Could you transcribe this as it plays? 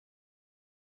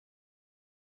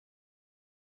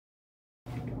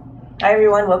Hi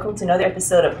everyone, welcome to another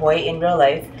episode of Hawaii in Real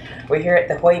Life. We're here at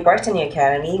the Hawaii Bartending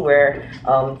Academy where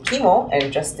Kimo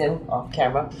and Justin, off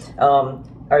camera, are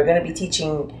going to be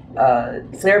teaching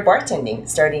Flair bartending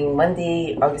starting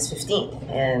Monday, August 15th.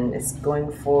 And it's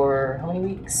going for how many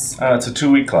weeks? It's a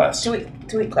 2-week class.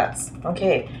 Two-week class.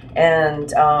 Okay. And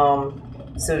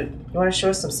so you want to show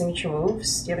us some signature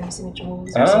moves? Do you have any signature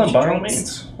moves? By all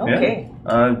means. Okay.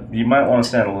 Yeah. You might want to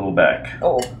stand a little back.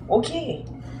 Oh, okay.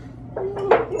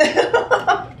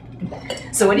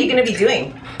 So what are you going to be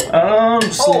doing?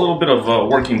 Just a little bit of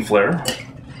working flair.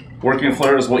 Working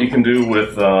flair is what you can do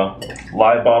with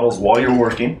live bottles while you're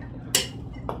working.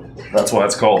 That's why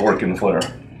it's called working flair.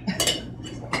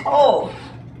 Oh.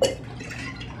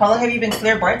 How long have you been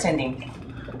Flair bartending?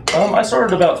 I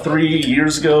started about 3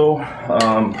 years ago.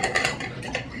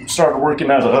 Started working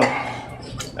at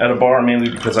a bar mainly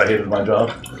because I hated my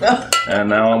job. And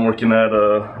now I'm working at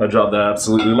a job that I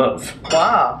absolutely love.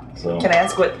 Wow. So, can I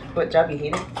ask what job you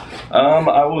hated?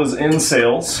 I was in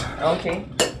sales. Okay.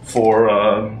 For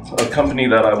a company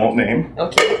that I won't name.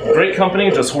 Okay. Great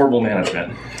company, just horrible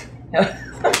management.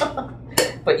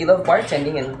 But you love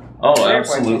bartending and oh,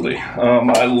 absolutely.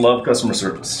 I love customer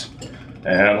service.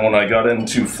 And when I got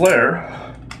into Flair,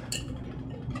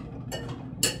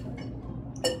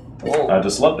 whoa, I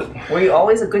just loved it. Were you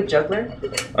always a good juggler?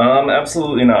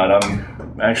 Absolutely not. I'm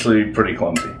actually pretty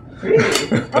clumsy.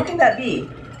 Really? How can that be?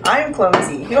 I'm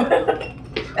clumsy.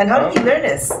 And how did you learn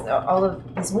this? All of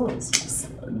these moves?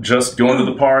 Just going to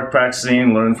the park,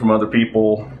 practicing, learning from other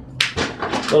people.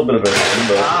 A little bit of everything.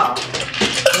 But wow.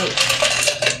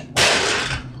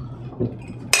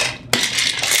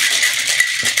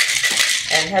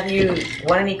 And have you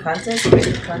won any contests?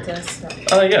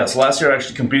 Yes, last year I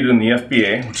actually competed in the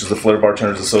FBA, which is the Flair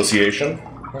Bartenders Association.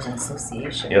 There's an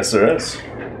association. Yes, there is.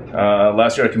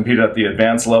 Last year I competed at the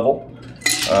advanced level.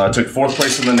 Took 4th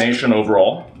place in the nation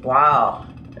overall. Wow.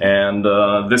 And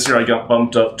this year I got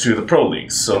bumped up to the pro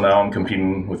leagues, so now I'm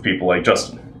competing with people like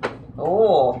Justin.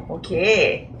 Oh,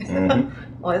 okay. Mm-hmm.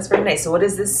 Oh, that's very nice. So what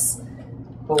is this?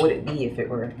 What would it be if it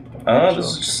were? This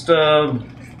is just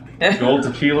gold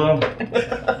tequila.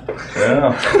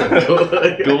 Yeah.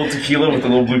 Gold tequila with a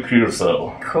little blue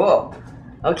curacao. Cool.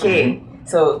 Okay,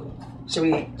 so should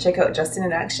we check out Justin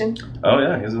in action? Oh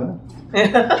yeah, he's there.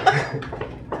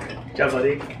 Yeah,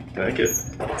 buddy. Thank you.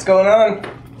 What's going on?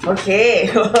 Okay.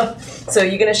 So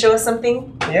you gonna show us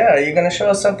something? Yeah, are you gonna show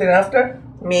us something after?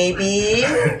 Maybe.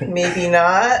 Maybe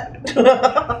not.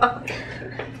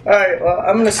 Alright, well,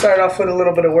 I'm gonna start off with a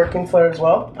little bit of working flair as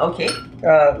well. Okay.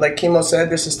 Like Kimo said,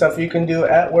 this is stuff you can do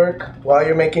at work while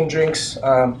you're making drinks,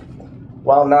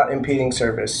 while not impeding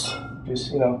service.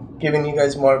 Just, giving you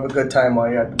guys more of a good time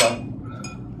while you're at the bar.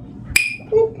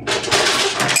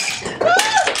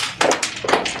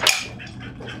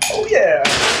 Oh yeah!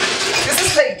 This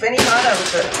is like Benihana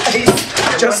with the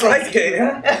ice. Just like it,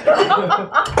 yeah?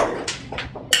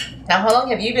 Now, how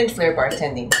long have you been Flair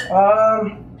bartending?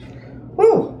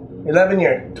 11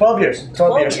 years. 12 years.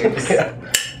 12 years. Yeah.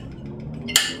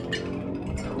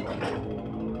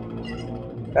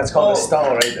 That's called a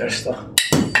stall right there, stall.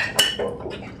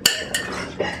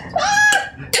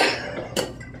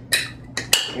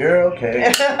 You're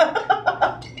okay.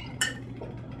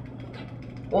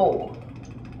 Whoa.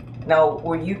 Now,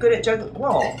 were you good at juggling?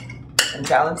 Whoa. And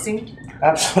balancing?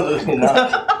 Absolutely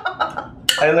not.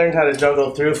 I learned how to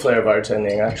juggle through Flair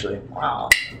bartending, actually. Wow.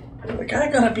 Like, I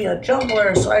gotta be a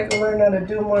juggler so I can learn how to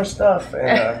do more stuff.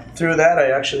 And through that, I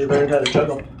actually learned how to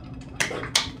juggle.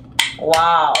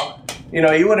 Wow.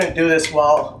 You wouldn't do this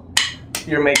while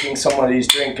you're making somebody's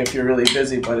drink if you're really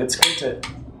busy, but it's good to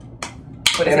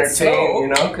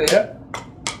entertain, Okay. Yeah.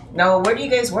 Now, where do you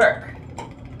guys work?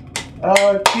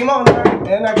 Kimo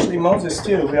and actually Moses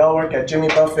too. We all work at Jimmy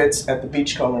Buffett's at the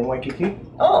Beachcomber in Waikiki.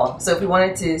 Oh, so if we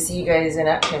wanted to see you guys in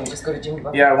action, we just go to Jimmy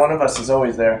Buffett's? Yeah, one of us is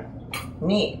always there.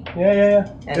 Neat. Yeah.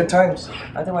 And good times.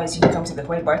 Otherwise, you can come to the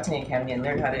Hawaii Bartending Academy and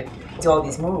learn how to do all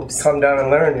these moves. Come down and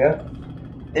learn, yeah.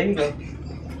 There you go.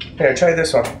 Here, try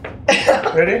this one.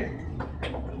 Ready?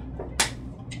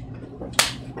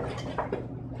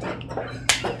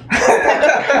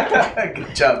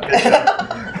 Good job.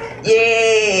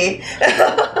 Yay!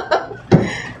 Okay.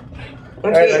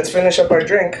 Alright, let's finish up our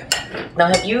drink. Now,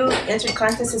 have you entered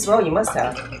contests as well? You must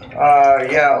have.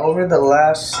 Yeah, over the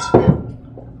last 8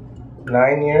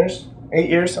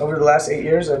 years, over the last 8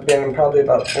 years, I've been in probably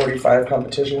about 45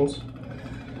 competitions.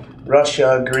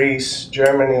 Russia, Greece,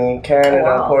 Germany, Canada,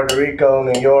 wow. Puerto Rico,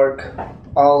 New York,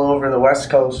 all over the West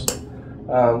Coast.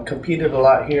 Competed a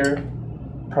lot here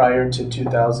prior to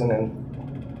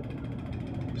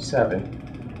 2007.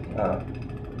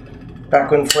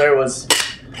 Back when Flair was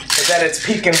was at its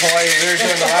peak in Hawaii. We were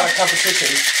doing a lot of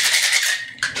competitions.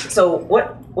 So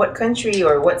what country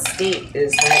or what state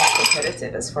is the most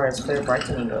competitive as far as Flair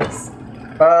bartending goes?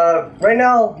 Right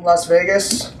now, Las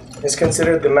Vegas is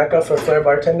considered the mecca for Flair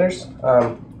bartenders.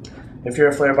 If you're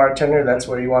a Flair bartender, that's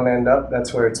where you want to end up.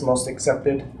 That's where it's most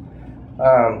accepted.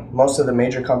 Most of the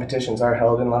major competitions are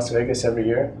held in Las Vegas every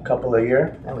year, a couple a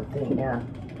year. I would think, yeah.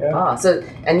 Yeah. Ah, so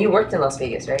and you worked in Las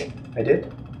Vegas, right? I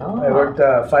did. Oh. I worked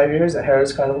 5 years at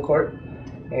Harrah's Carnival Court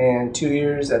and 2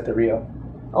 years at the Rio.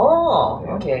 Oh,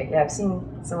 Yeah. okay. Yeah, I've seen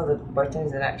some of the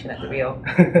bartenders in action at the Rio.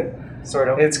 Sort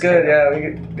of. It's good, yeah.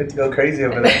 We get to go crazy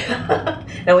over there.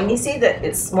 Now, when you say that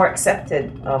it's more accepted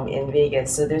in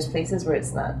Vegas, so there's places where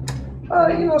it's not.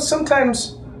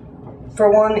 Sometimes, for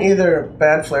one, either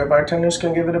bad Flair bartenders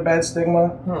can give it a bad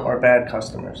stigma, or bad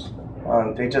customers.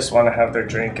 They just want to have their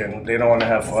drink and they don't want to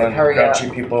have fun. Hurry Grouchy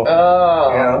up. people.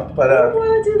 Oh. But I don't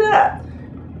want to do that.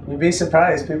 you'd be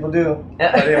surprised, people do.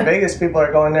 But in Vegas, people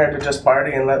are going there to just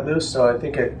party and let loose. So I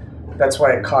think that's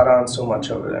why it caught on so much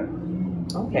over there.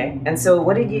 Okay. And so,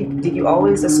 what did you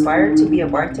always aspire to be a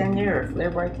bartender or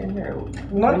Flair bartender? Or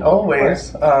Not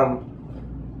always.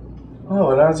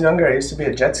 When I was younger, I used to be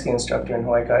a jet ski instructor in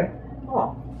Hawaii Kai.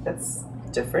 Oh, that's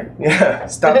different. Yeah,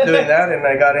 stopped doing that and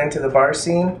I got into the bar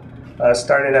scene.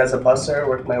 Started as a busser,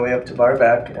 worked my way up to bar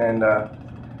back, and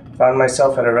found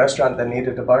myself at a restaurant that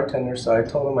needed a bartender, so I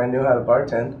told them I knew how to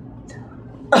bartend.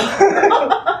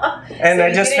 And So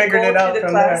I just figured it out the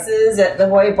from there. classes at the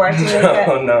Hawaii Bartending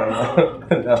Academy? No.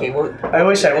 Okay, well, I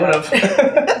wish I would have.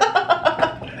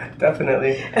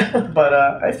 Definitely. But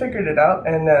I figured it out,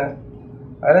 and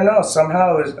I don't know,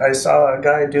 somehow I saw a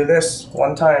guy do this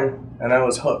one time, and I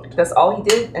was hooked. that's all he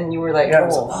did, and you were like, Yeah, I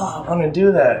was like, I want to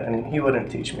do that, and he wouldn't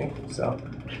teach me, so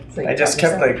So you I just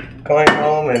taught kept yourself. going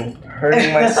home and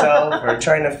hurting myself or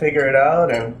trying to figure it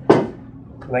out, and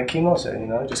like Kimo said,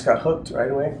 I just got hooked right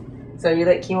away. So you're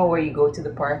like Kimo, where you go to the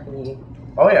park and you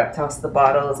Oh yeah, toss the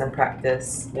bottles and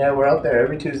practice. yeah, we're out there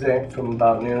every Tuesday from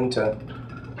about noon to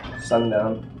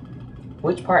sundown.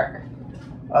 Which park?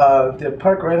 The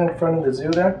park right in front of the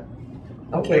zoo there.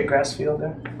 Okay. Big grass field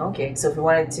there. Okay, so if we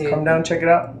wanted to... Come down, check it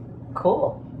out.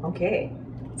 Cool. Okay.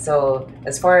 So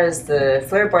as far as the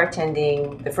Flair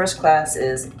bartending, the first class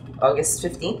is August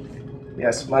 15th.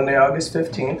 Yes, Monday, August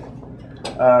 15th.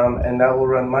 And that will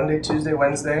run Monday, Tuesday,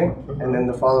 Wednesday, and then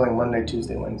the following Monday,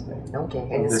 Tuesday, Wednesday. Okay,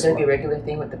 and This it's going to be a month. regular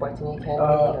thing with the Bartending Academy?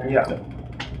 or- Yeah.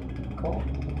 Cool.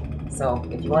 So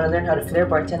if you want to learn how to Flair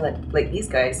bartend like these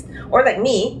guys, or like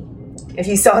me, if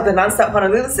you saw the Nonstop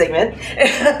Honolulu segment,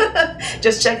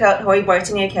 just check out Hawaii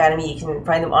Bartending Academy. You can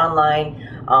find them online.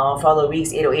 Follow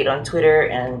Weeks 808 on Twitter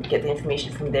and get the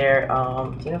information from there. Do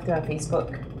you know if they're on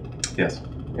Facebook? Yes.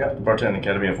 Yeah. Bartending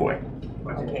Academy of Hawaii.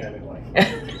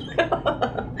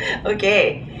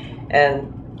 Okay,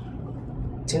 and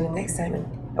tune in next time. And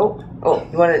oh,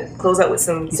 you want to close out with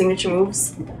some signature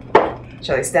moves?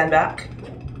 Shall I stand back?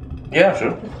 Yeah,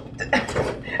 sure.